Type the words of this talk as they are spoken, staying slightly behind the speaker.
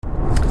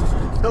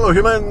Hello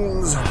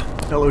humans,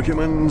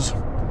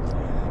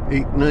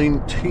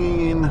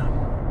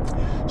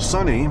 8:19,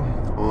 sunny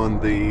on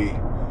the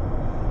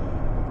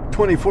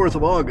 24th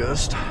of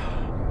August,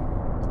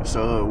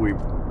 so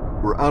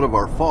we're out of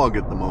our fog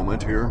at the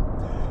moment here.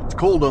 It's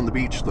cold on the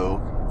beach though,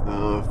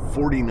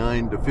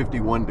 49 to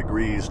 51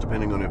 degrees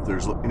depending on if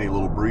there's any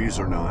little breeze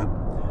or not,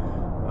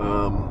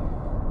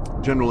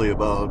 generally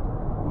about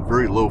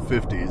very low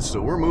 50s,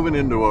 so we're moving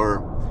into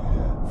our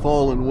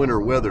fall and winter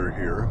weather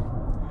here.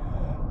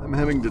 I'm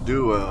having to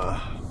do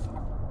a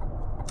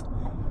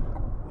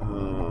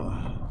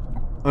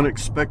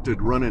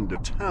unexpected run into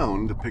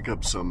town to pick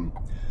up some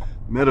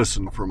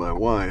medicine for my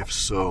wife,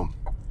 so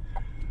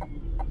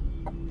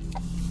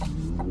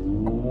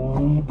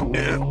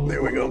yeah,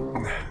 there we go.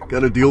 Got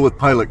to deal with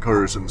pilot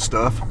cars and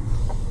stuff,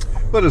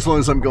 but as long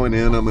as I'm going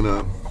in, I'm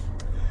gonna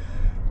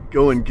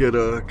go and get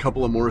a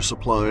couple of more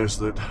supplies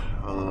that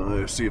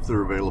see if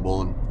they're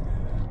available and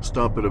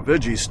stop at a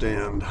veggie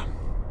stand.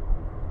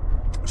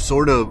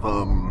 Sort of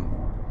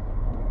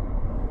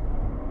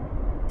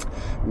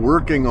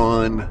working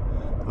on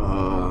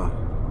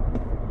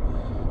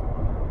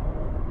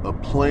a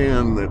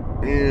plan that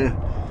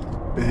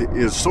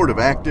is sort of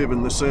active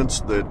in the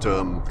sense that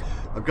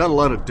I've got a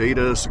lot of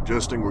data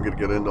suggesting we're going to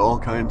get into all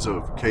kinds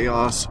of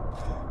chaos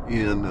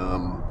in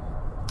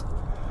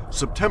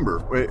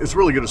September. It's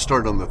really going to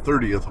start on the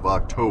 30th of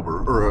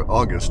October, or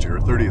August here,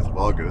 30th of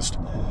August,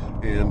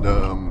 and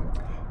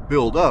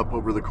build up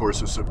over the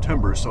course of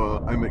September.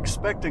 So I'm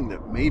expecting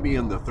that maybe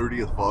in the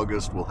 30th of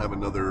August we'll have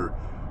another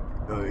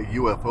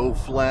UFO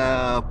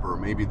flap, or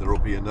maybe there'll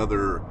be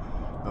another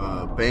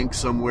bank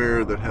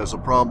somewhere that has a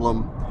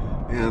problem,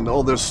 and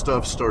all this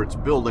stuff starts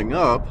building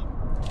up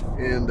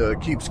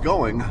and keeps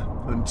going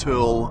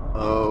until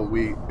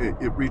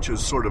it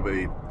reaches sort of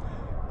a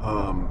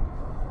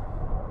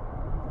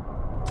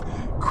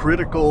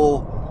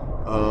critical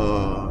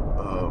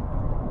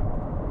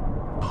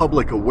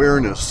public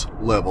awareness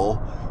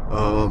level,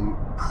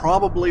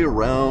 probably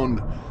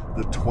around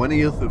the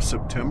 20th of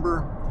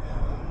September.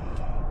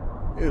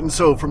 And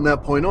so from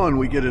that point on,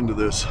 we get into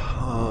this,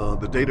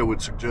 the data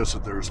would suggest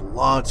that there's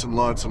lots and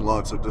lots and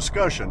lots of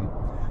discussion,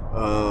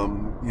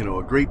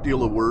 a great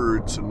deal of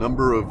words, a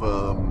number of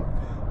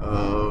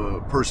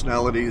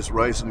personalities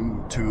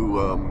rising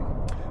to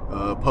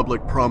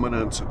public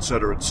prominence, et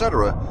cetera,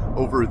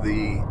 over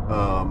the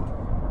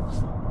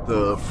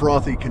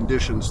frothy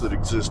conditions that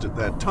exist at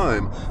that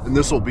time. And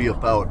this will be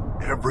about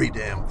every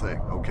damn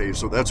thing, okay?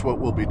 So that's what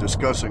we'll be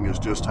discussing, is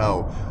just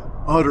how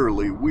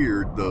utterly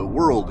weird the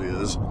world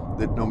is,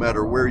 that no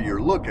matter where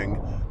you're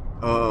looking,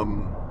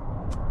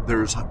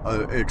 there's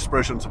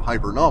expressions of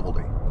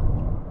hypernovelty.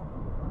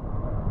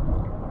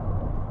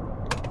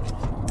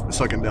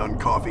 Sucking down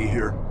coffee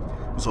here.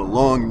 It was a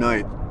long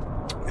night.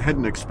 I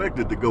hadn't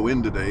expected to go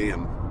in today,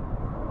 and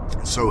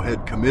so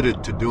had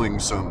committed to doing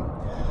some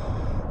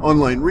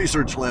online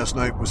research last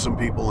night with some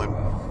people, and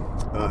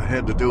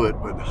had to do it,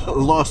 but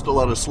lost a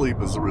lot of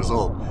sleep as a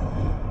result.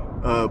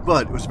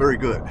 But it was very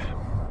good.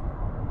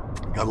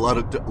 Got a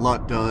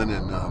lot done,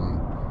 and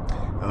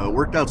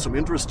worked out some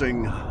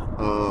interesting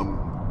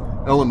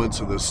elements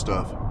of this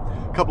stuff.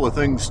 A couple of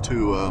things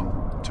to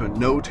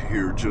note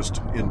here,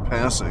 just in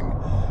passing.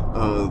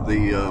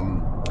 The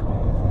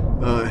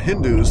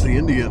Hindus, the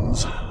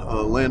Indians,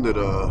 landed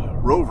a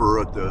rover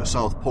at the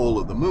South Pole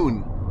of the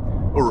Moon,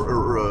 or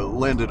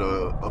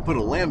put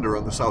a lander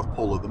on the South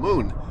Pole of the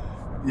Moon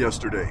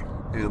yesterday,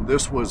 and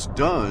this was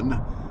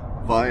done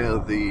via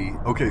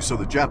so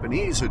the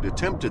Japanese had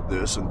attempted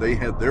this, and they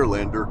had their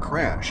lander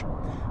crash.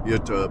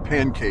 It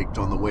pancaked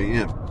on the way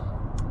in,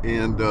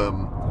 and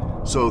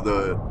so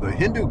the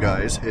Hindu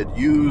guys had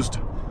used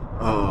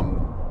a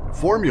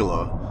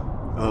formulary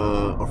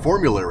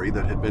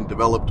that had been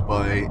developed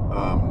by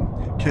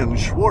Ken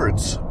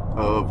Schwartz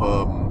of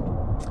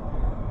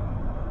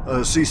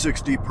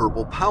C60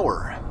 Purple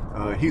Power.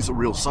 He's a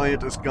real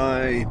scientist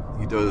guy.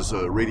 He does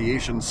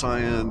radiation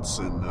science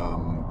and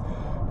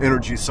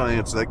energy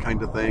science, that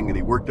kind of thing, and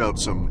he worked out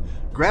some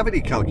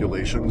gravity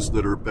calculations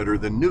that are better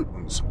than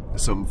Newton's,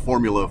 some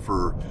formula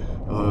for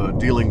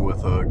dealing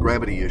with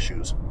gravity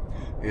issues.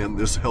 And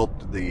this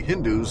helped the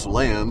Hindus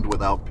land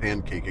without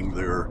pancaking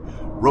their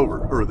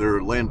rover, or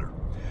their lander.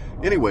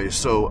 Anyway,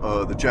 so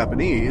the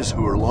Japanese,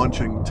 who are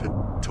launching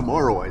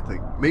tomorrow, I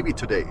think, maybe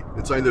today,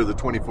 it's either the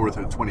 24th or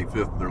the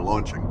 25th they're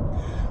launching,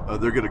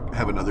 they're going to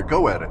have another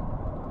go at it.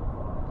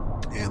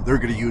 And they're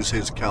going to use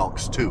his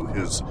calcs too,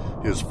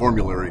 his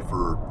formulary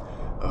for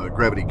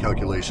gravity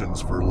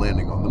calculations for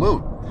landing on the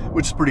moon,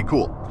 which is pretty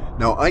cool.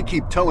 Now, I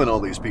keep telling all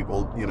these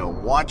people,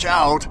 watch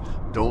out,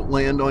 don't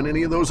land on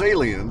any of those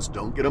aliens,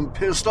 don't get them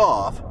pissed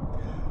off,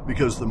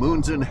 because the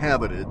moon's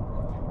inhabited.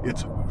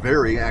 It's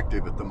very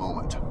active at the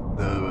moment.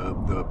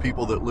 The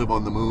people that live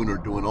on the moon are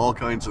doing all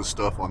kinds of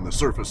stuff on the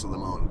surface of the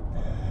moon.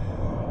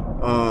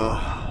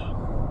 I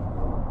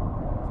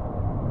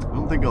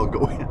don't think I'll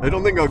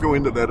go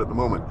into that at the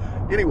moment.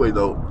 Anyway,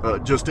 though,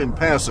 just in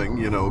passing,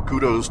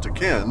 kudos to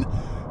Ken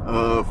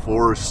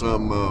for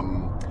some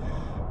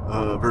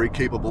very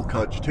capable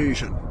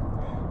cogitation.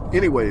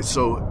 Anyway,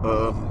 so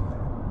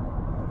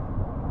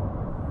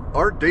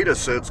our data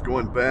set's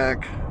going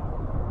back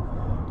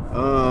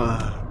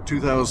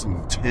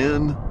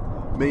 2010,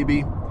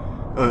 maybe.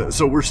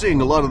 So we're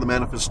seeing a lot of the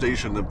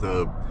manifestation of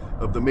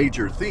the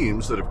major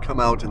themes that have come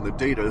out in the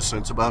data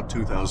since about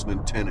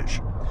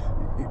 2010-ish.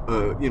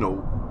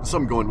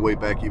 Some going way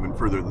back even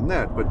further than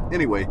that. But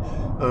anyway,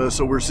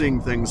 so we're seeing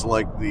things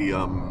like the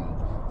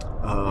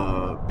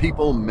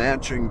people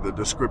matching the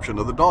description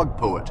of the dog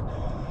poet.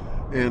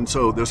 And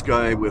so this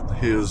guy with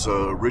his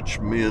Rich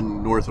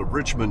Men North of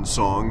Richmond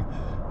song,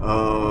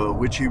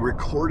 which he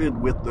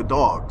recorded with the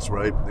dogs,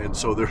 right? And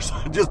so there's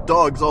just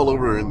dogs all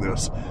over in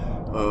this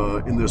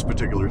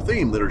particular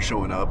theme that are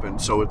showing up.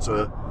 And so it's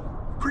a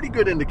pretty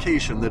good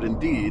indication that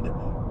indeed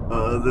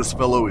this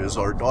fellow is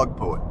our dog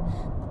poet.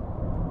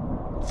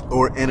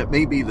 And it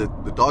may be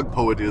that the dog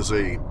poet is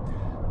an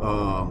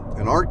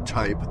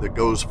archetype that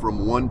goes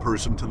from one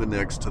person to the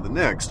next,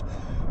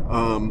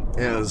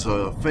 as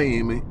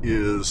fame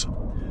is,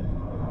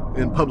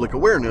 and public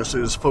awareness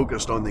is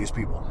focused on these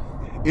people.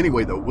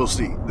 Anyway, though, we'll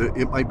see.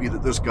 It might be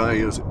that this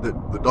guy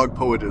that the dog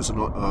poet is an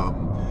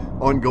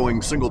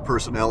ongoing single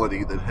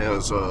personality that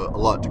has a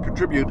lot to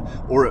contribute,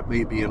 or it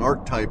may be an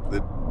archetype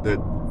that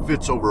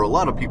fits over a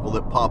lot of people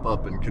that pop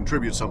up and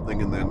contribute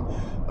something, and then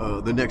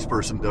the next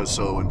person does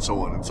so, and so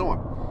on and so on.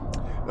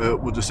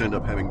 We'll just end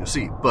up having to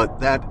see. But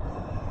that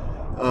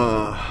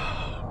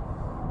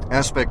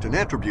aspect and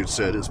attribute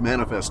set is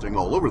manifesting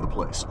all over the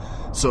place.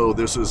 So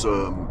this is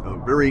a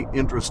very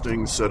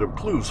interesting set of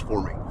clues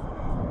for me.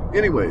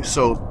 Anyway,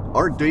 so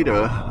our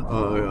data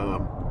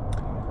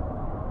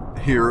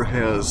here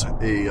has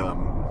a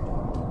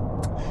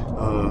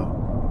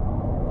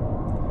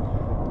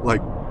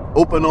like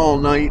open all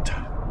night,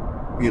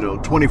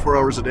 24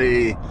 hours a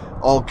day,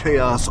 all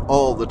chaos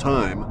all the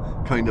time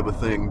kind of a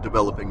thing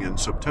developing in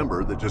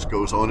September that just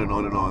goes on and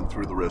on and on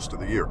through the rest of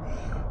the year.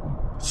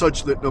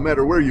 Such that no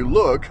matter where you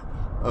look,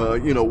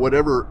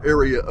 whatever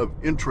area of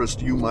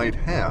interest you might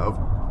have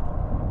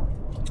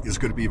is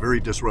going to be very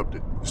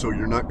disrupted. So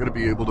you're not going to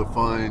be able to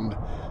find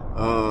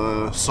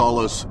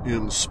solace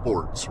in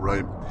sports,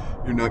 right?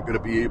 You're not going to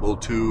be able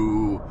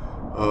to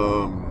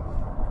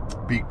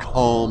be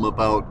calm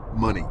about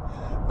money.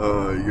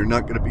 You're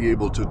not going to be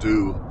able to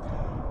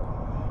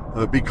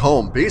be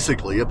calm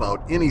basically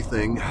about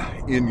anything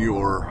in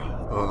your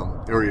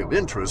area of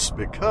interest,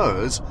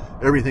 because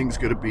everything's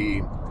going to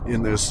be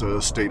in this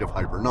state of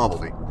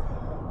hypernovelty.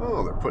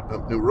 Oh, they're putting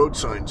up new road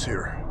signs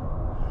here.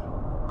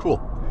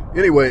 Cool.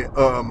 Anyway,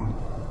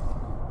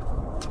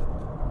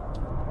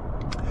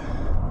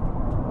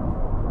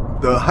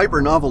 the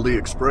hypernovelty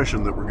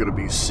expression that we're going to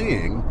be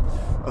seeing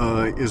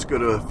is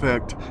going to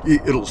affect,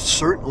 it'll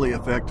certainly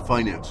affect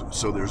finances.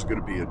 So there's going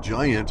to be a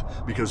giant,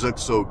 because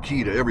that's so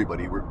key to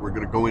everybody, we're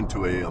going to go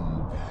into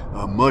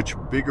a much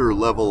bigger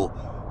level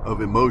of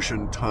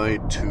emotion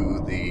tied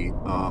to the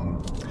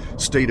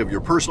state of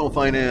your personal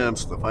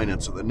finance, the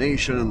finance of the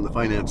nation, the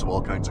finance of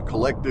all kinds of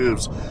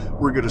collectives.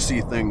 We're going to see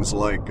things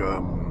like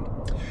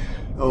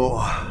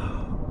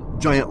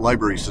giant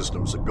library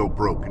systems that go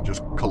broke and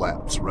just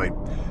collapse, right?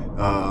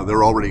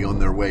 They're already on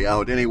their way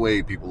out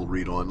anyway. People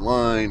read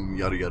online,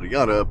 yada, yada,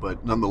 yada.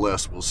 But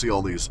nonetheless, we'll see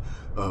all these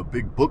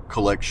big book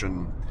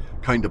collection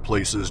kind of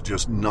places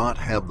just not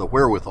have the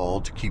wherewithal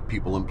to keep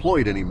people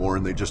employed anymore,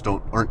 and they just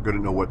aren't going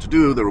to know what to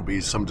do. There will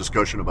be some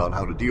discussion about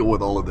how to deal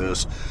with all of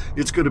this.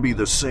 It's going to be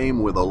the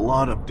same with a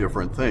lot of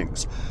different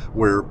things,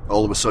 where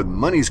all of a sudden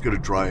money's going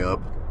to dry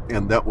up,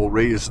 and that will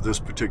raise this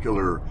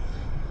particular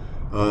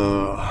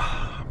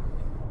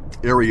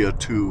area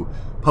to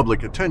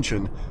public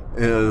attention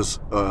as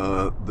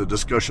the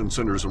discussion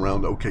centers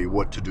around, okay,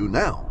 what to do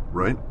now,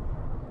 right?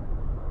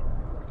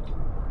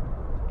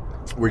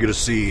 We're going to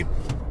see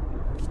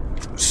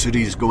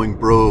cities going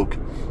broke,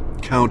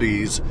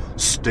 counties,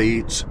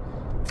 states,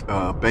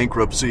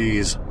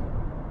 bankruptcies,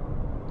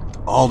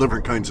 all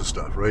different kinds of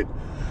stuff, right?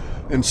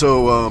 And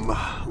so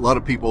a lot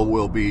of people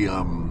will be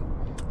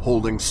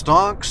holding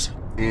stocks,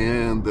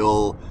 and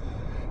they'll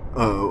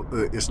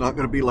it's not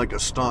going to be like a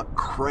stock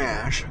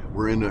crash.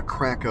 We're in a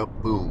crack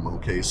up boom,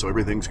 okay? So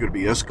everything's going to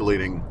be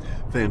escalating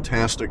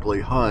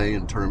fantastically high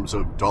in terms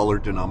of dollar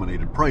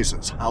denominated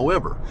prices.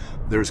 However,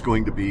 there's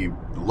going to be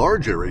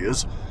large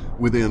areas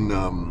within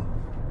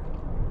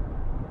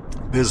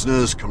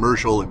business,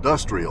 commercial,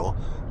 industrial,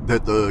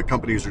 that the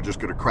companies are just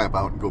going to crap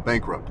out and go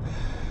bankrupt.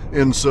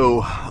 And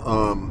so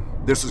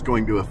this is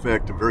going to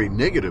affect very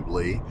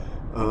negatively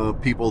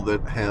people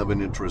that have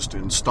an interest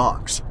in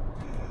stocks.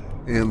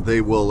 And they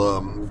will,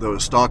 the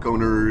stock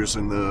owners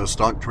and the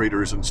stock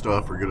traders and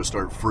stuff are going to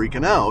start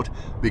freaking out,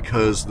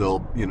 because they'll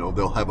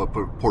have a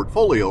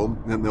portfolio,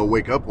 and they'll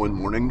wake up one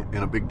morning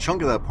and a big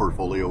chunk of that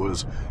portfolio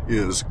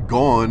is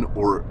gone,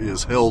 or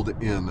is held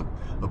in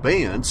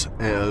abeyance,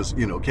 as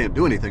can't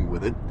do anything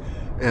with it,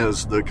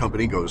 as the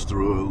company goes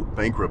through a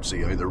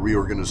bankruptcy, either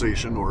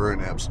reorganization or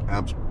an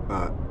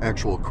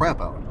actual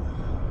crap out.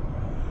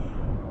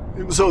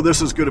 And so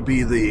this is going to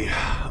be the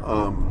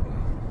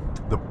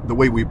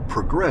way we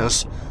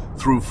progress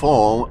through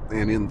fall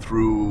and in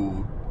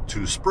through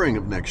to spring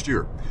of next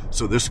year.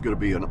 So this is going to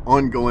be an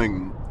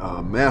ongoing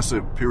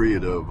massive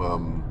period of,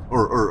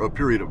 or a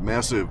period of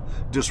massive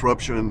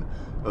disruption,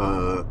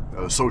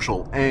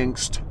 social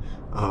angst,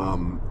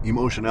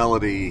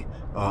 emotionality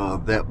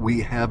that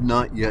we have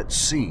not yet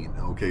seen.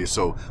 Okay,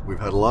 so we've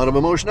had a lot of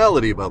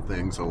emotionality about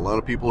things, and a lot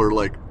of people are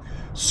like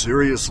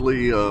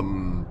seriously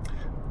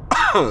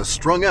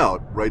strung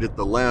out right at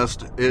the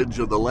last edge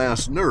of the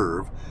last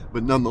nerve,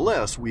 but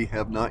nonetheless, we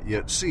have not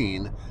yet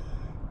seen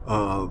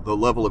the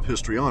level of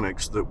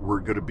histrionics that we're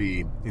going to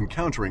be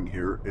encountering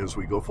here as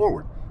we go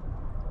forward.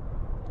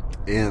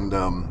 And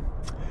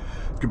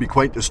it could be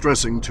quite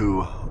distressing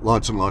to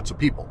lots and lots of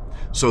people.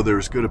 So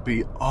there's going to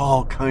be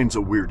all kinds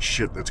of weird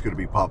shit that's going to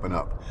be popping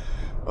up.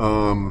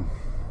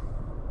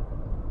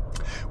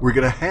 We're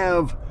going to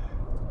have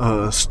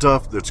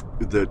stuff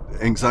that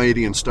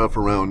anxiety and stuff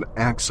around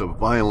acts of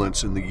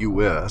violence in the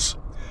U.S.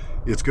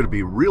 It's going to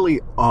be really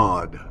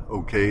odd.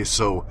 Okay,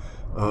 so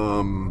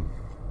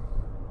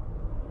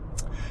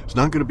it's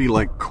not going to be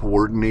like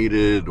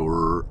coordinated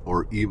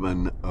or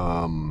even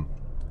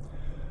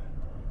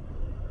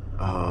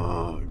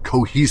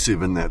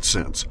cohesive in that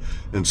sense.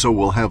 And so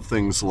we'll have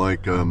things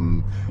like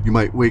you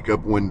might wake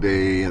up one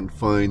day and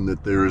find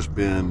that there's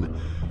been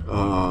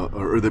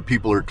or that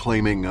people are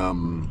claiming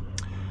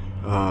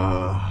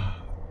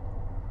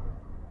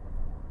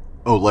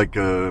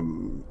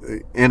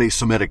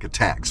anti-Semitic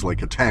attacks,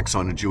 like attacks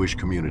on a Jewish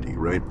community,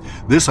 right?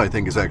 This, I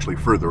think, is actually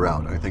further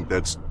out. I think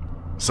that's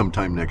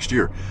sometime next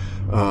year.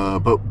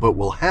 But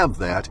we'll have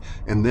that,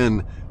 and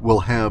then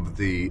we'll have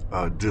the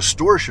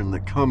distortion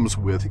that comes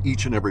with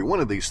each and every one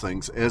of these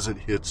things as it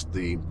hits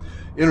the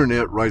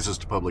internet, rises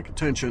to public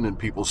attention, and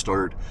people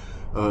start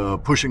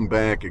pushing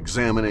back,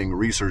 examining,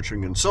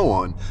 researching, and so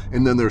on.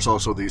 And then there's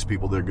also these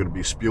people that are going to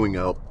be spewing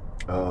out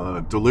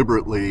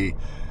deliberately,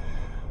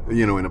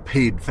 in a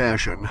paid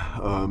fashion,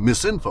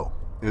 misinfo.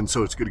 And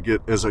so it's going to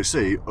get, as I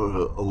say,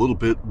 a little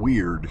bit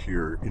weird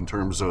here in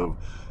terms of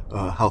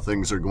how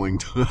things are going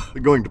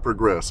to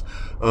progress.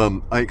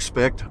 I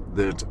expect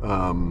that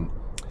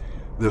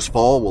this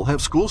fall we'll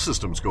have school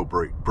systems go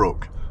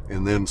broke,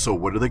 and then so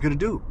what are they going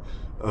to do?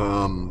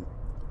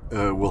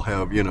 We'll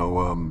have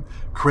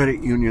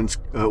credit unions.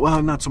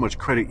 Well, not so much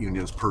credit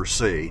unions per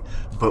se,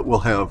 but we'll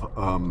have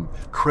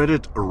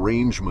credit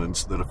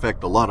arrangements that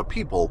affect a lot of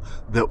people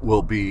that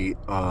will be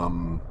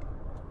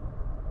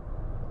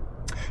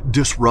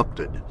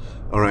disrupted.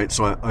 All right,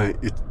 so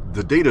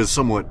the data is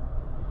somewhat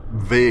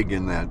vague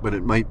in that, but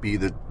it might be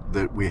that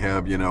we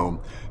have an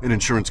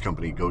insurance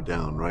company go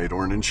down, right,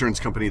 or an insurance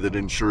company that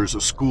insures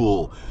a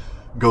school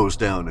goes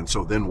down, and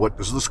so then what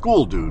does the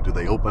school do? Do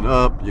they open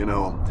up?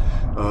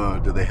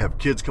 Do they have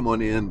kids come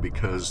on in?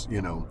 Because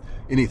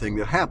anything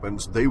that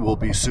happens, they will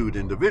be sued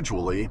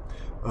individually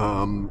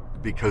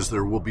because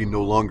there will be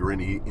no longer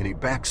any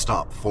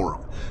backstop for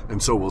them,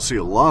 and so we'll see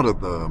a lot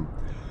of the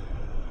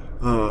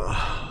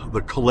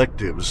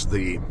collectives,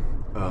 the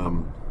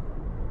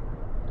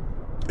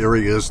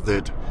areas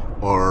that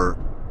are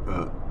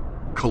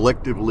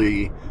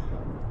collectively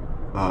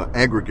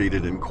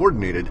aggregated and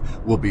coordinated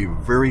will be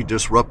very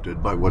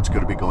disrupted by what's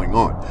going to be going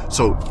on.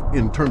 So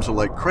in terms of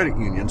like credit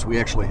unions, we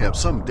actually have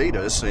some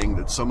data saying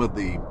that some of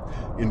the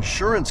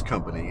insurance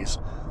companies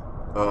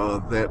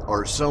that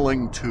are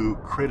selling to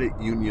credit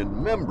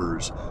union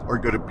members are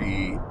going to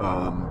be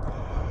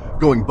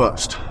going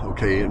bust,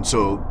 okay? And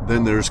so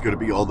then there's going to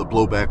be all the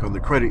blowback on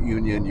the credit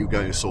union. You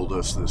guys sold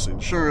us this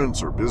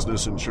insurance or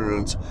business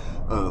insurance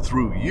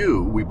through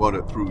you. We bought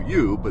it through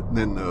you, but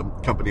then the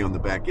company on the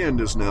back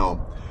end is now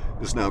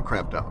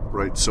crapped out,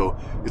 right? So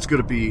it's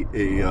going to be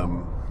a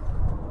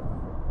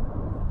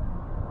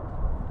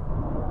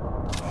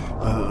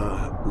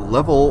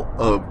level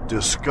of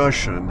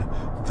discussion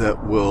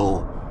that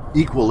will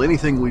equal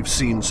anything we've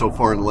seen so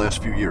far in the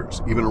last few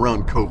years, even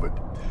around COVID.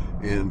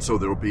 And so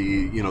there'll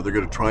be, they're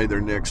going to try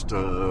their next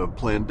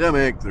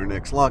pandemic, their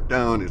next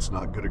lockdown. It's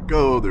not going to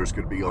go. There's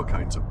going to be all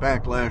kinds of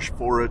backlash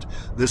for it.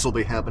 This will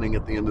be happening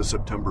at the end of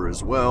September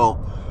as well.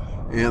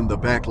 And the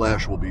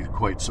backlash will be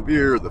quite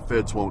severe. The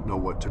feds won't know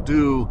what to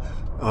do.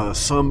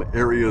 Some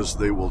areas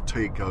they will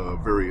take a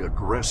very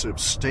aggressive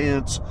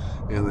stance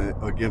and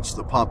against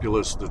the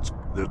populace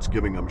that's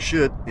giving them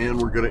shit. And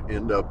we're going to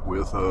end up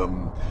with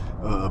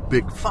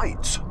big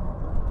fights.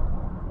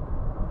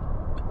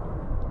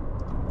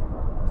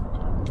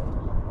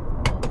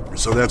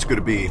 So that's going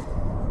to be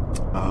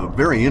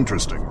very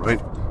interesting,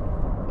 right?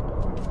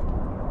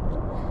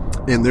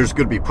 And there's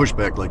going to be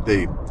pushback like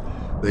they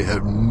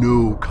have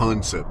no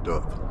concept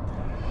of.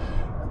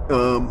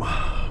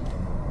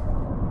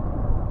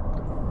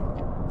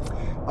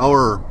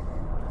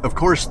 Of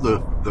course,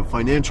 the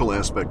financial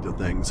aspect of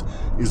things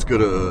is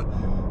going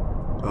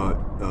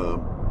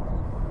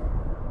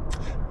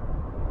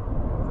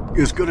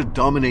to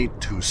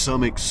dominate to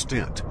some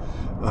extent.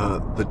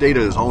 The data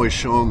has always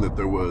shown that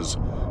there was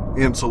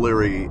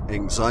ancillary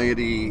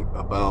anxiety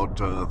about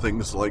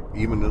things like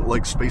even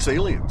like space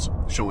aliens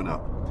showing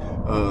up.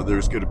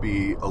 There's going to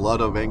be a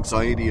lot of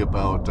anxiety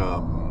about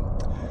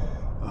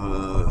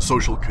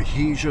social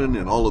cohesion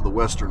in all of the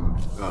Western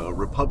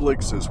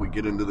republics as we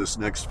get into this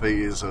next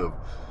phase of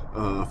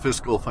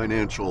fiscal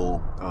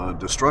financial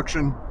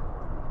destruction.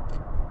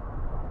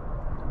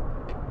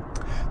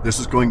 This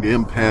is going to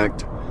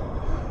impact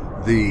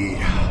the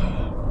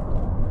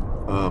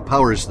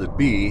powers that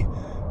be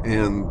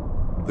and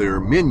their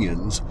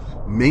minions,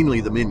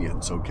 mainly the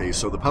minions. Okay,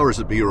 so the powers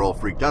that be are all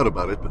freaked out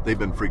about it, but they've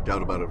been freaked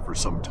out about it for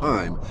some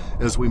time.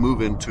 As we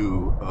move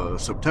into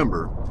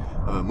September,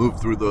 move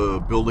through the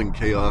building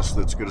chaos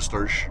that's going to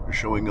start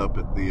showing up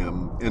at the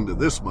end of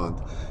this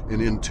month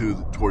and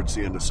into towards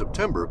the end of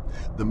September,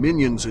 the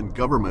minions in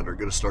government are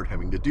going to start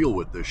having to deal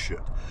with this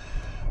shit.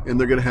 And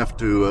they're going to have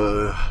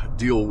to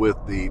deal with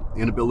the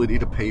inability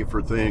to pay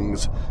for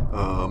things,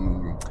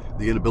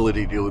 the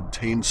inability to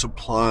obtain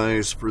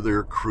supplies for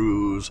their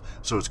crews.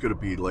 So it's going to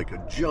be like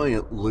a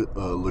giant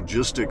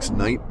logistics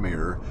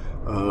nightmare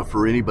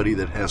for anybody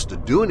that has to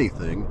do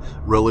anything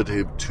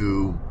relative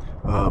to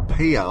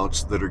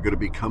payouts that are going to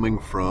be coming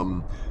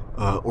from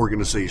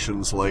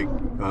organizations like,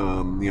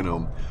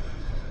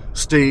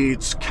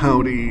 states,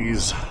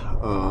 counties,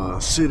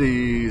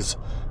 cities,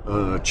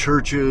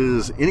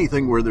 churches,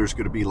 anything where there's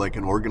going to be like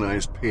an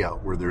organized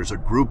payout, where there's a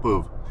group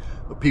of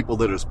people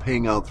that is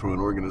paying out through an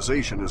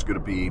organization is going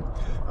to be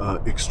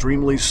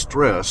extremely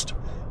stressed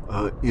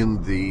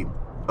in the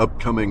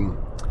upcoming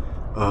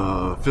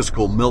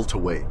fiscal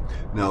meltaway.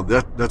 Now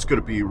that's going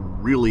to be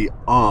really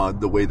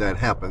odd the way that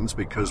happens,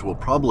 because we'll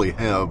probably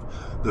have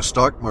the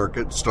stock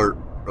market start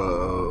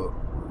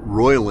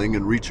roiling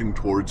and reaching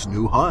towards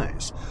new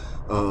highs.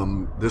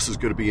 This is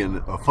going to be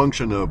a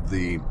function of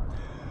the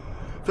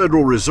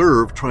Federal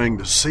Reserve trying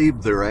to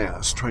save their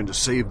ass, trying to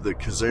save the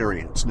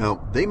Khazarians.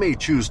 Now, they may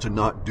choose to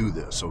not do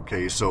this,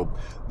 okay? So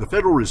the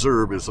Federal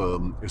Reserve is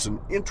an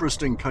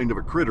interesting kind of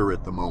a critter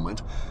at the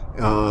moment.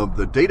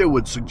 The data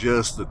would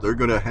suggest that they're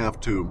going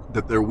to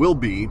that there will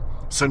be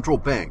central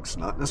banks,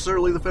 not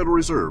necessarily the Federal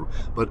Reserve,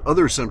 but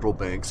other central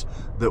banks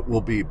that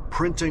will be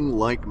printing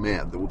like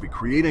mad, that will be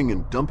creating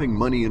and dumping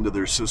money into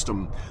their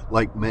system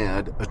like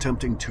mad,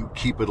 attempting to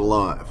keep it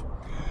alive.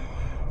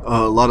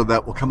 A lot of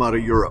that will come out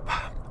of Europe.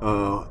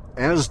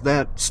 As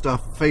that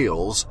stuff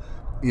fails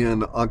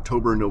in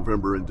October,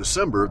 November, and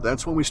December,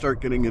 that's when we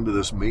start getting into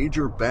this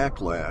major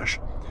backlash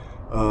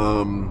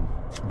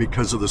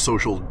because of the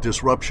social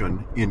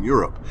disruption in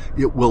Europe.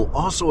 It will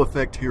also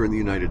affect here in the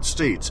United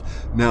States.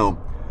 Now,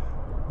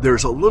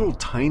 there's a little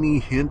tiny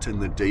hint in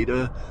the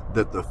data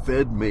that the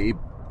Fed may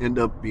end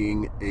up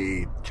being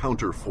a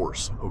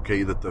counterforce,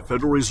 okay, that the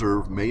Federal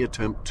Reserve may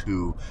attempt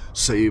to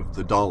save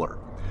the dollar.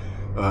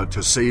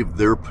 To save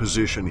their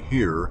position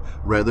here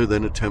rather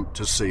than attempt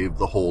to save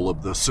the whole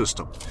of the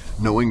system.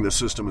 Knowing the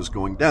system is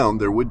going down,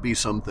 there would be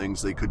some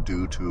things they could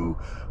do to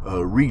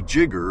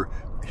rejigger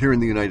here in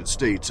the United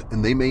States,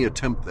 and they may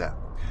attempt that.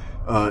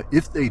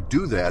 If they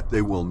do that,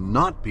 they will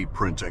not be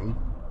printing,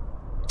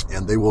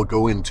 and they will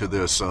go into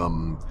this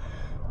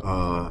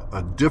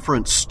a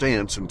different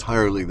stance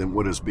entirely than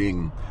what is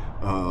being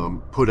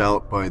put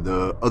out by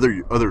the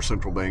other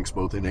central banks,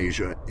 both in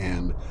Asia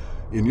and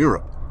in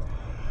Europe.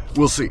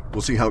 We'll see.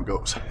 We'll see how it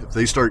goes. If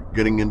they start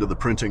getting into the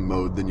printing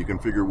mode, then you can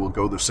figure we'll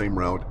go the same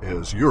route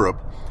as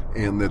Europe,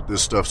 and that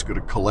this stuff's going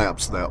to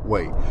collapse that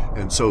way.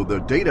 And so the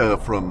data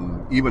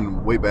from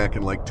even way back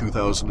in like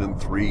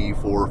 2003,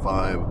 4,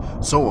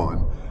 5, so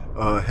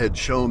on, had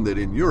shown that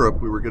in Europe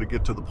we were going to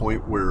get to the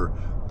point where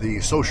the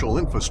social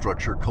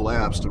infrastructure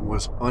collapsed and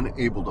was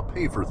unable to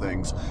pay for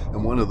things.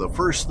 And one of the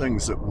first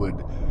things that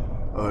would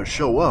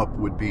show up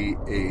would be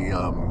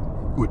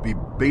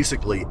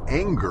basically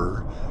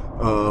anger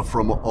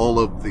from all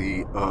of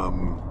the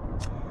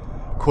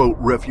quote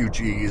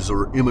refugees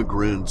or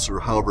immigrants,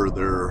 or however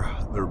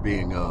they're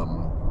being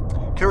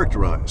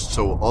characterized.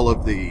 So all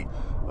of the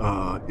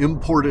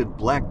imported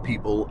black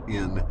people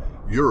in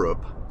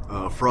Europe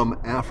from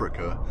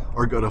Africa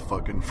are gonna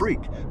fucking freak,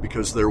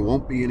 because there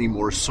won't be any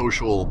more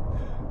social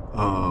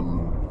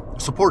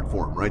support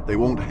for them, right? They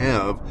won't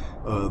have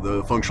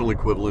the functional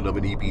equivalent of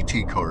an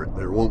EBT card.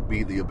 There won't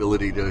be the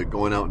ability to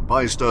go out and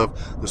buy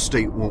stuff. The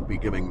state won't be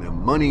giving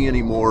them money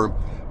anymore.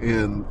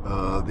 And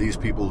these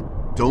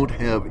people don't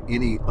have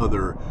any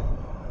other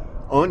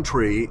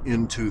entree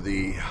into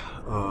the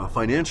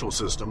financial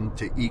system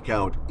to eke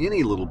out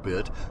any little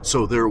bit.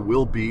 So there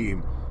will be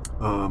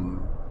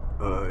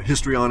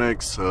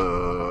histrionics,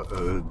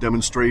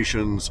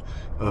 demonstrations,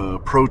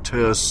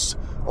 protests,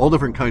 all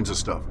different kinds of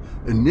stuff.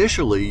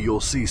 Initially, you'll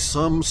see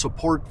some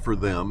support for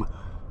them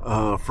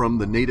from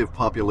the native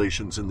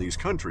populations in these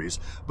countries,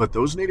 but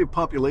those native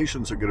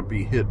populations are going to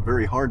be hit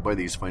very hard by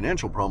these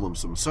financial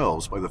problems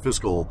themselves, by the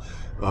fiscal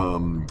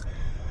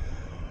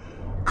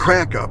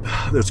crack up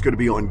that's going to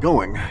be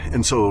ongoing.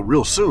 And so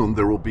real soon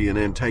there will be an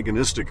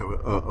antagonistic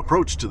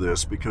approach to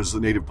this, because the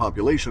native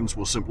populations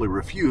will simply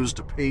refuse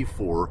to pay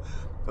for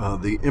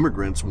the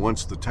immigrants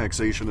once the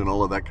taxation and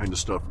all of that kind of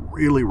stuff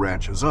really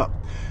ratchets up.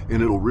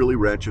 And it'll really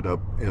ratchet up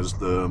as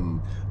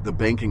the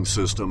banking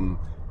system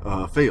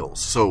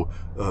fails. So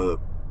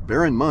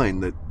bear in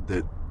mind that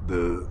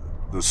the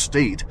the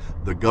state,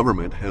 the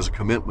government, has a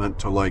commitment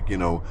to, like,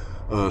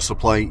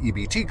 supply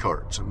EBT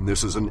cards, and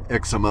this is an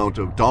X amount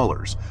of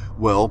dollars.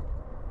 Well,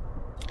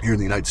 here in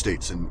the United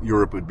States, and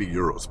Europe would be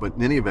euros. But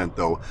in any event,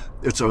 though,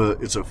 it's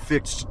a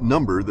fixed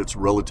number that's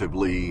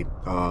relatively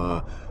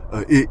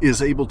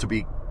is able to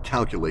be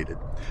calculated.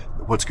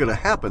 What's going to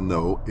happen,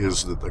 though,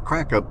 is that the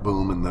crack-up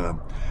boom and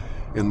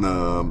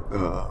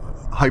the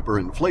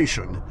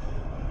hyperinflation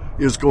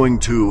is going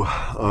to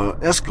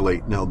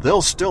escalate. Now,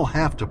 they'll still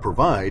have to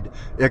provide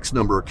X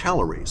number of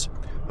calories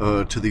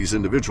to these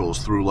individuals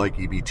through, like,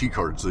 EBT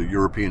cards, the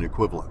European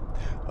equivalent.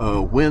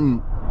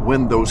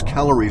 When those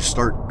calories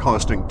start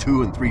costing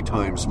 2 and 3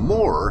 times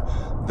more,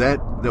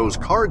 those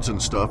cards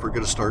and stuff are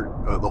going to start,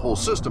 the whole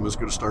system is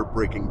going to start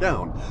breaking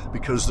down,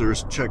 because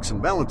there's checks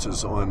and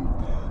balances on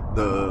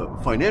the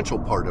financial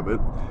part of it,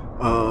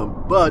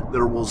 but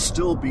there will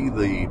still be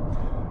the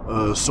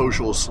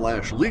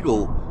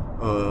social/legal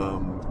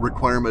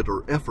requirement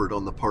or effort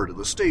on the part of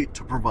the state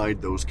to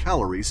provide those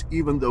calories,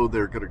 even though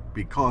they're going to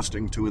be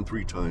costing 2 and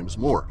 3 times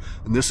more.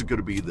 And this is going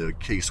to be the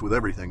case with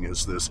everything,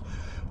 is this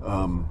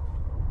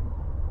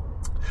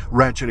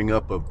ratcheting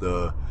up of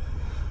the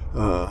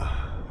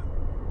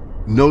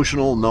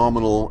notional,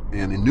 nominal,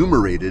 and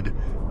enumerated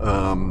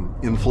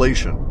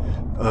inflation.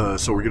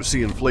 So we're going to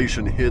see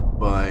inflation hit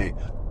by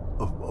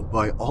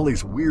all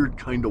these weird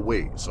kind of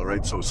ways. All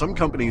right, so some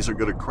companies are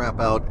going to crap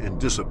out and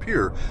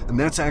disappear, and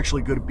that's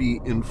actually going to be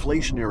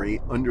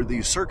inflationary under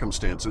these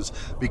circumstances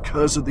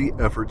because of the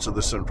efforts of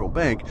the central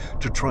bank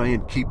to try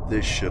and keep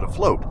this shit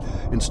afloat.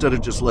 Instead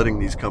of just letting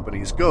these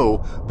companies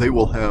go, they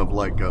will have,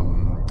 like,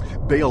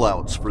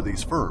 bailouts for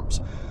these firms.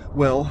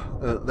 Well,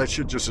 that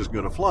shit just isn't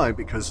going to fly,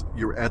 because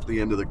you're at the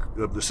end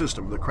of the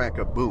system, the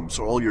crack-up boom.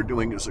 So all you're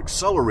doing is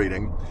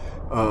accelerating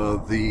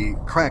the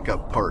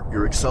crack-up part.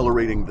 You're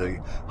accelerating the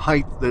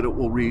height that it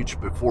will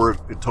reach before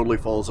it totally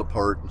falls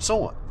apart, and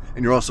so on.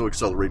 And you're also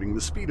accelerating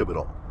the speed of it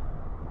all.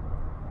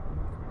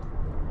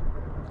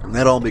 And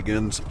that all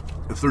begins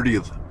the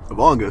 30th of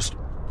August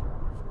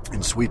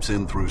and sweeps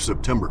in through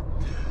September.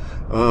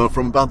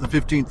 From about the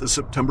 15th of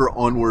September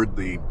onward,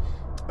 the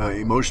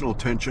emotional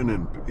tension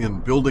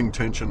and building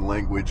tension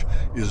language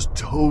is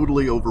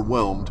totally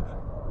overwhelmed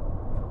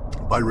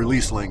by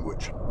release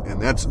language,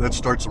 and that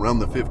starts around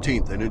the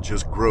 15th, and it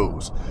just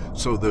grows.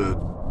 So the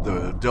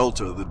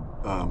delta, the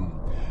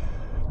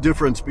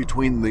difference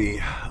between the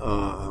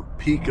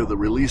peak of the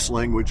release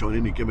language on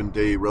any given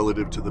day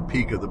relative to the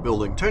peak of the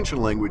building tension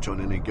language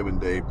on any given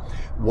day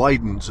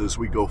widens as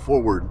we go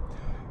forward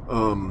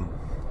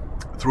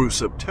through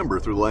September,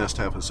 through the last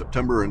half of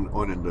September and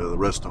on into the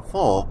rest of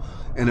fall,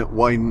 and it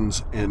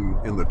widens,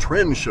 and the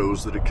trend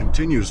shows that it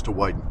continues to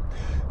widen.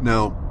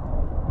 Now,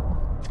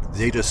 the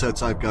data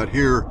sets I've got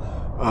here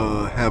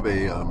have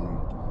a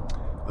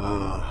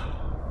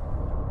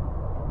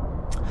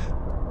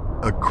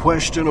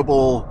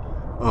questionable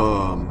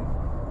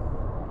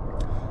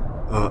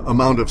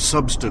amount of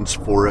substance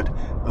for it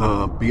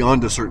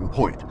beyond a certain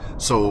point.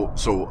 So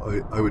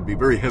I would be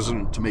very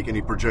hesitant to make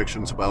any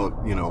projections about,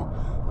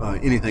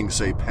 anything,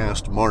 say,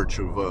 past March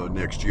of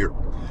next year.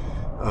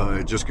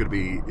 It's just going to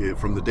be,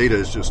 from the data,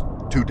 it's just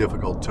too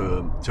difficult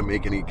to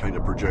make any kind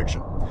of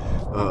projection.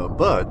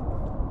 But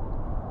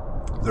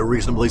they're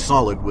reasonably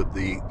solid with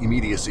the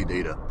immediacy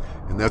data.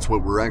 And that's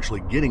what we're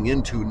actually getting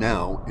into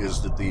now,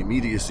 is that the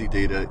immediacy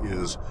data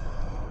is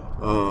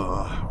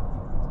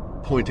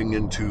pointing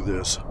into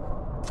this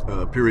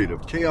period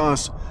of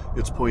chaos.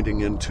 It's pointing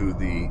into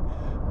the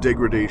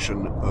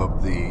degradation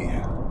of the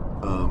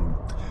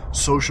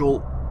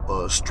social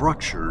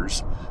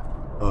structures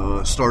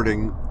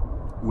starting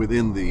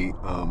within the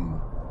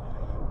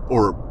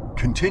or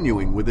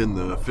continuing within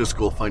the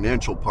fiscal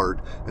financial part,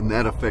 and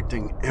that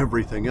affecting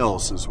everything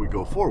else as we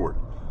go forward.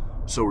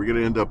 So we're going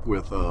to end up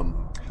with,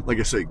 like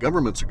I say,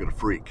 governments are going to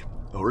freak.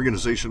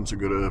 Organizations are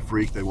going to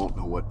freak. They won't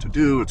know what to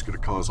do. It's going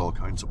to cause all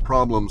kinds of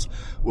problems.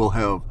 We'll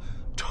have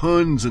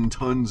tons and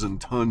tons and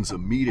tons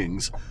of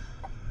meetings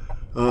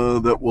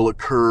that will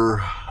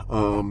occur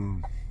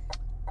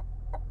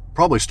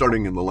probably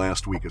starting in the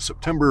last week of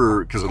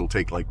September, because it'll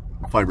take like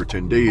 5 or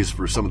 10 days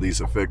for some of these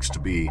effects to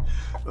be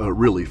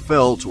really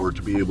felt, or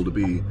to be able to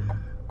be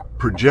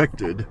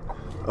projected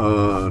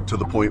to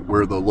the point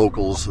where the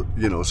locals,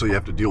 so you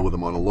have to deal with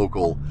them on a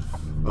local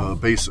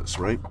basis,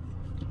 right?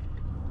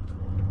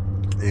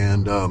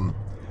 And,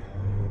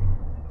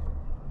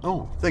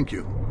 oh, thank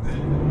you.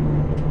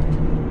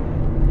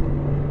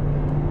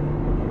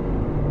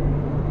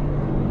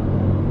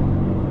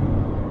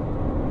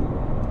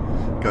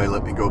 Guy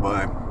let me go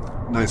by.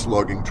 Nice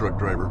logging truck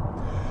driver.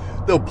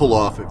 They'll pull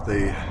off if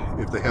they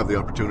have the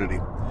opportunity.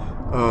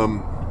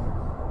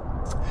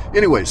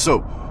 Anyway,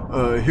 so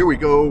here we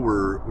go.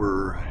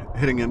 We're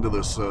heading into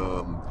this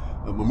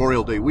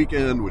Memorial Day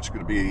weekend, which is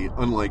going to be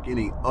unlike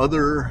any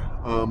other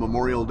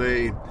Memorial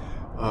Day.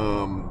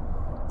 And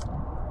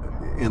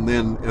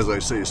then, as I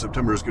say,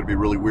 September is going to be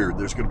really weird.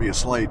 There's going to be a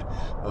slight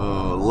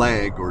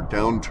lag or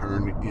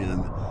downturn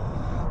in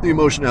the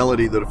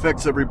emotionality that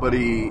affects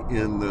everybody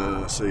in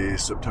the, say,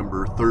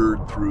 September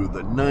 3rd through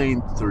the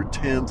 9th or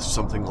 10th,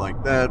 something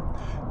like that.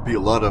 Be a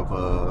lot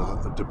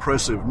of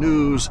depressive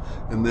news,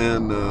 and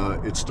then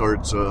it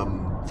starts.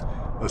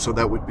 So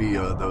that would be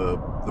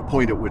the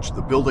point at which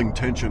the building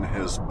tension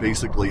has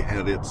basically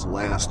had its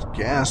last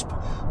gasp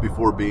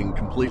before being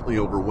completely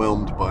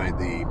overwhelmed by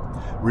the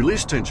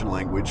release tension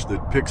language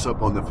that picks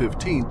up on the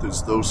 15th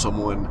as though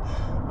someone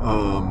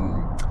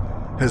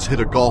has hit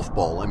a golf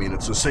ball. I mean,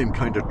 it's the same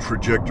kind of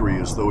trajectory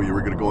as though you were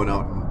going to go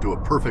out and do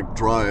a perfect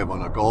drive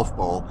on a golf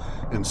ball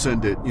and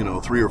send it,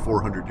 300 or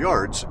 400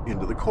 yards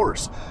into the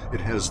course.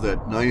 It has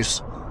that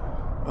nice,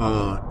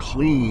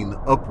 clean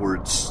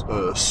upwards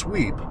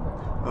sweep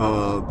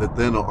that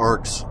then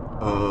arcs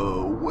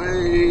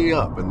way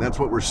up, and that's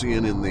what we're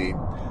seeing in the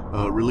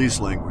release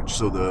language.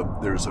 So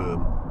there's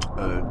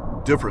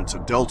a difference, a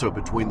delta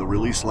between the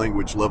release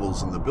language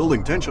levels and the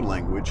building tension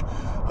language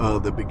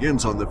that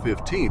begins on the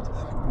 15th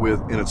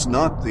and it's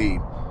not the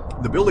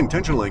building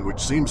tension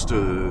language seems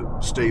to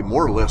stay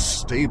more or less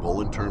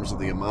stable in terms of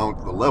the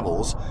amount, the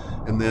levels,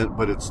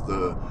 but it's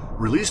the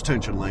release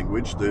tension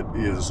language that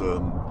is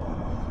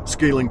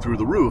scaling through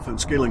the roof and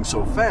scaling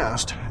so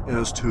fast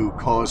as to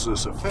cause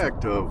this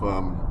effect of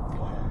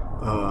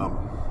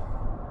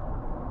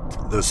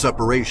the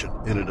separation.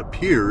 And it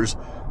appears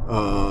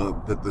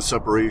that the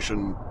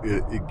separation,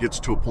 it gets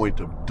to a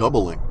point of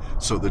doubling.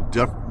 So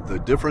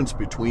the difference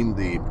between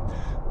the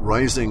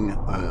rising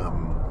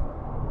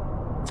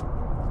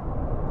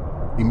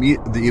in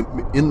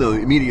the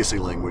immediacy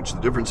language,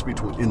 the difference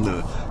between in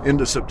the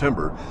end of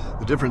September,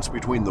 the difference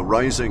between the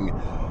rising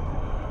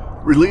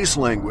release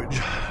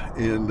language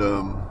and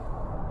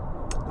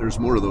there's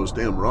more of those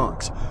damn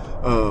rocks.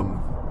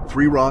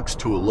 3 rocks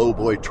to a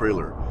low-boy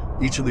trailer.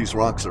 Each of these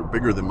rocks are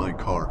bigger than my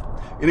car.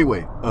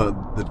 Anyway,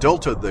 the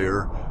delta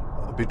there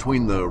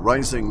between the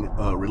rising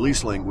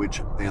release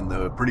language and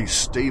the pretty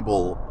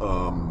stable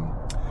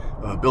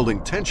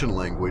building tension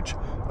language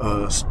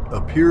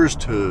appears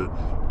to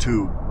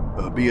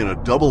be in a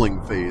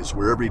doubling phase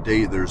where every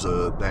day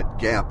that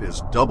gap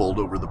is doubled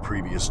over the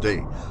previous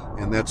day.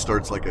 And that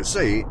starts, like I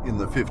say, in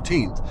the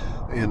 15th.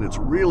 And it's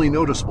really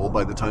noticeable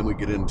by the time we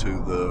get into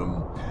the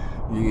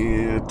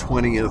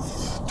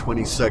 20th,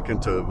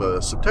 22nd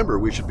of September.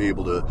 We should be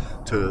able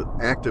to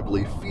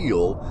actively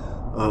feel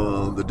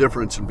the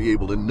difference and be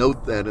able to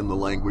note that in the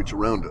language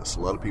around us. A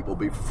lot of people will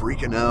be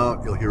freaking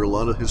out. You'll hear a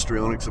lot of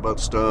histrionics about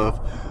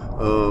stuff.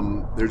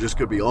 There's just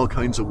going to be all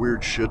kinds of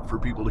weird shit for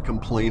people to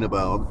complain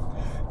about.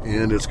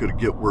 And it's going to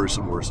get worse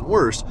and worse and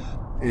worse.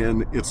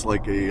 And it's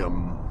like a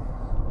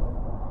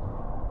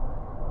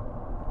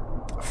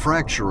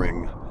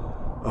fracturing,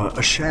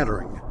 a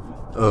shattering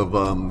of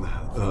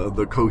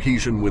the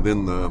cohesion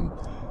within the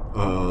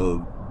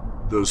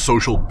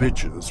social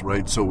bitches,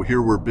 right? So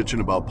here we're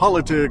bitching about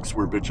politics,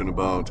 we're bitching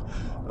about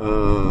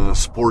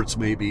sports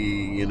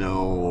maybe,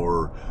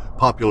 or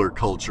popular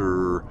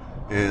culture.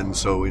 And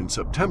so in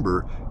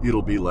September,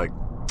 it'll be like,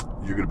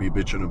 you're going to be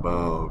bitching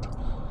about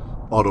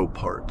auto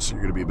parts. You're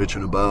going to be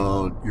bitching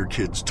about your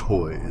kids'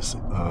 toys.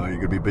 You're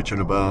going to be bitching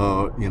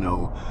about,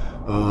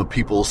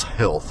 people's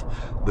health.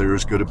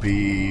 There's going to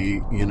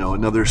be,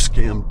 another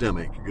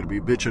scamdemic. You're going to be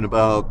bitching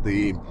about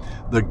the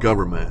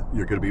government.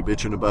 You're going to be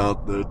bitching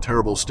about the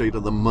terrible state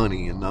of the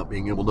money and not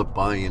being able to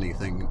buy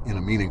anything in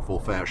a meaningful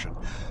fashion.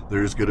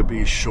 There's going to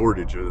be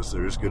shortages.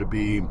 There's going to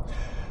be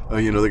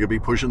they're going to be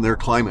pushing their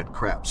climate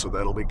crap, so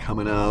that'll be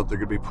coming out. They're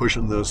going to be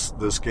pushing the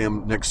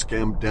next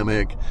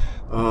scamdemic.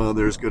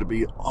 There's going to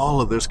be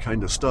all of this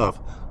kind of stuff,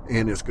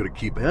 and it's going to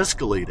keep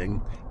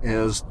escalating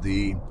as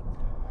the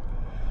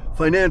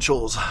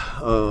financials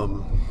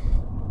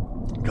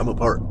come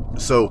apart.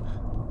 So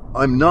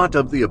I'm not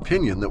of the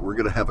opinion that we're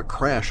going to have a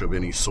crash of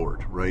any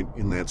sort, right,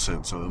 in that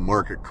sense, a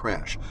market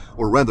crash.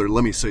 Or rather,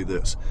 let me say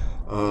this.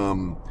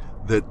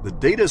 That the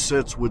data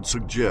sets would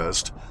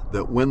suggest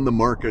that when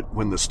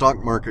the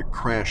stock market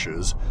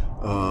crashes,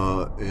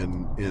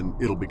 and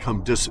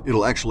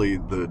it'll actually,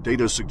 the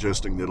data is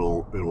suggesting that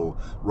it'll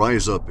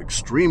rise up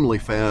extremely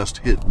fast,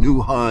 hit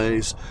new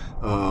highs,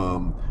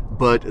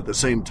 but at the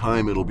same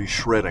time it'll be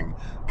shredding.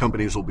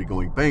 Companies will be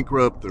going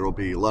bankrupt. There will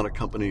be a lot of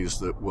companies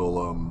that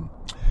will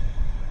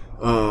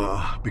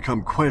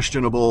become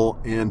questionable,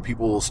 and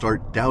people will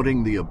start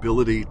doubting the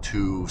ability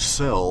to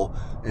sell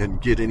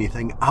and get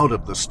anything out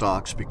of the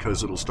stocks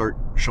because it'll start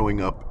showing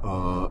up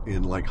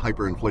in like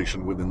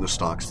hyperinflation within the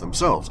stocks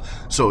themselves.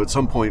 So at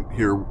some point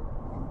here,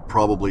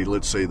 probably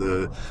let's say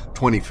the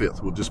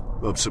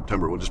 25th of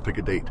September, we'll just pick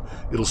a date,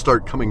 it'll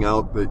start coming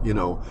out that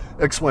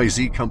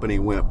XYZ company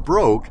went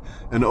broke,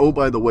 and oh,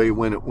 by the way,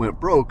 when it went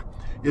broke,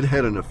 it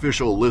had an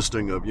official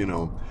listing of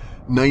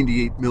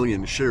 98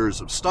 million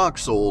shares of stock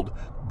sold.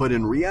 But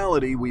in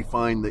reality, we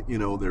find that,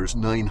 there's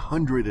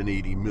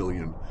 980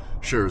 million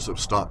shares of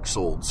stock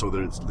sold. So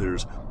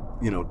there's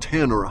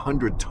 10 or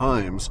 100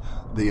 times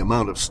the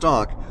amount of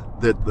stock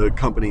that the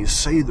companies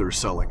say they're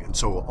selling. And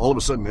so all of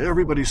a sudden,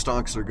 everybody's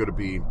stocks are going to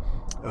be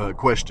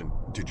questioned.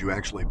 Did you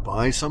actually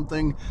buy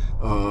something?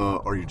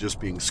 Are you just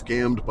being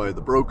scammed by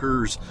the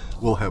brokers?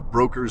 We'll have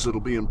brokers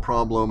that'll be in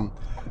problem.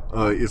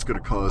 It's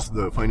going to cause,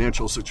 the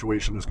financial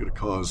situation is going to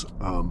cause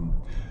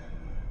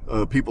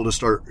people to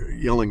start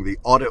yelling the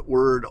audit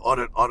word,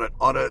 audit,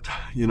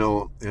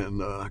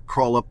 and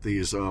crawl up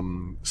these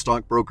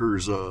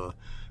stockbrokers'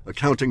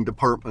 accounting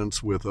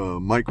departments with a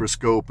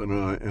microscope and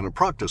a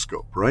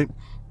proctoscope, right?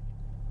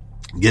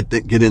 Get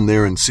in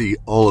there and see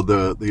all of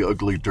the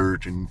ugly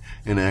dirt and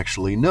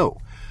actually know.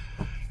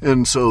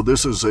 And so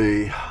this is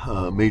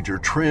a major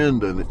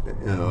trend, and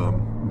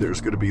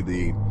there's going to be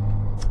the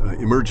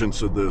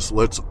emergence of this.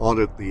 Let's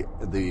audit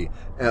the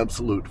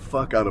absolute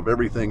fuck out of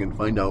everything and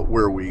find out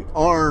where we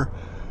are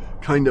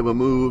kind of a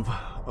move.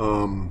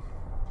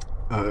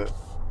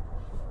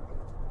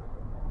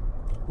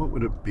 What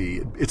would it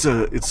be? It's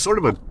sort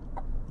of a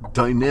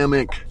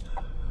dynamic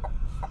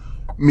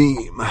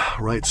meme,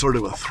 right? Sort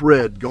of a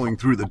thread going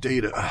through the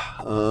data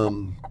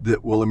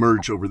that will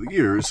emerge over the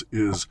years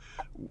is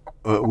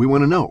we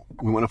want to know.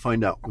 We want to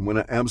find out. We want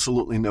to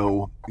absolutely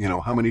know,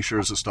 how many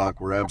shares of stock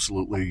were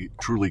absolutely,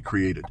 truly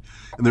created.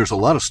 And there's a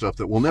lot of stuff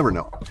that we'll never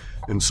know.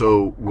 And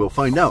so we'll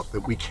find out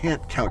that we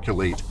can't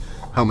calculate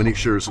how many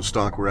shares of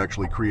stock were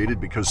actually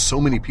created because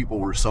so many people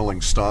were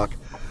selling stock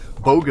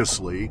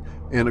bogusly.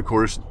 And of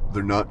course,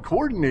 they're not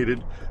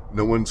coordinated.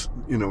 No one's,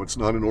 it's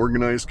not an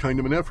organized kind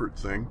of an effort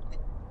thing.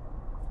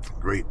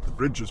 Great, the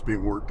bridge is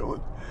being worked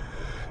on.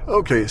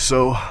 Okay,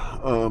 so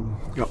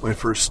got my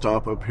first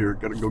stop up here.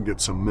 Got to go get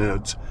some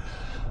meds.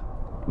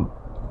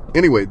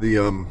 Anyway,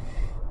 the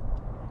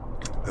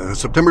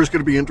September is going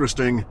to be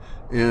interesting,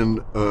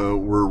 and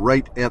we're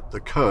right at the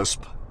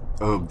cusp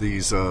of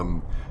these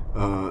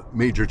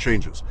major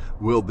changes.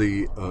 Will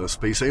the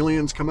space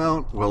aliens come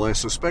out? Well, I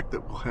suspect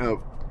that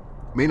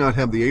may not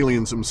have the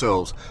aliens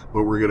themselves,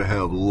 but we're going to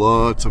have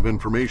lots of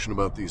information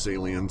about these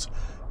aliens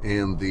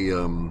and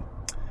the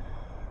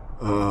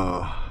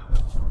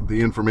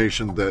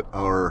information that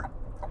our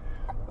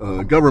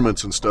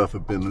governments and stuff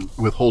have been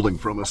withholding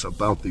from us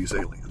about these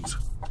aliens.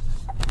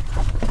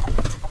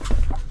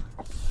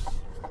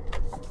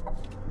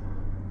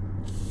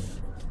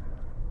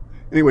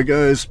 Anyway,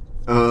 guys,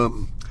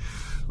 I'll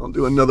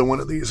do another one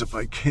of these if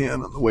I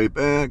can on the way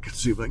back.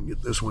 See if I can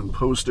get this one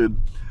posted.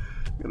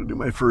 I'm going to do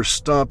my first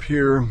stop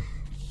here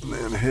and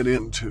then head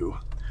into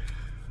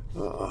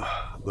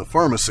the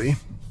pharmacy.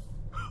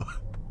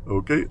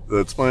 Okay,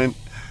 that's fine.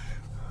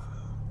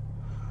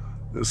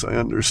 This I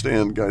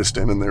understand, guy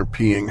standing there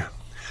peeing.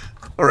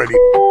 Alrighty.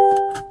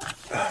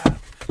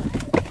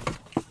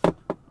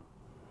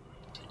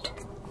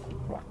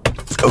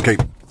 Okay,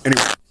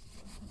 anyway.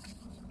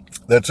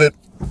 That's it,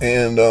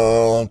 and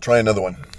I'll try another one.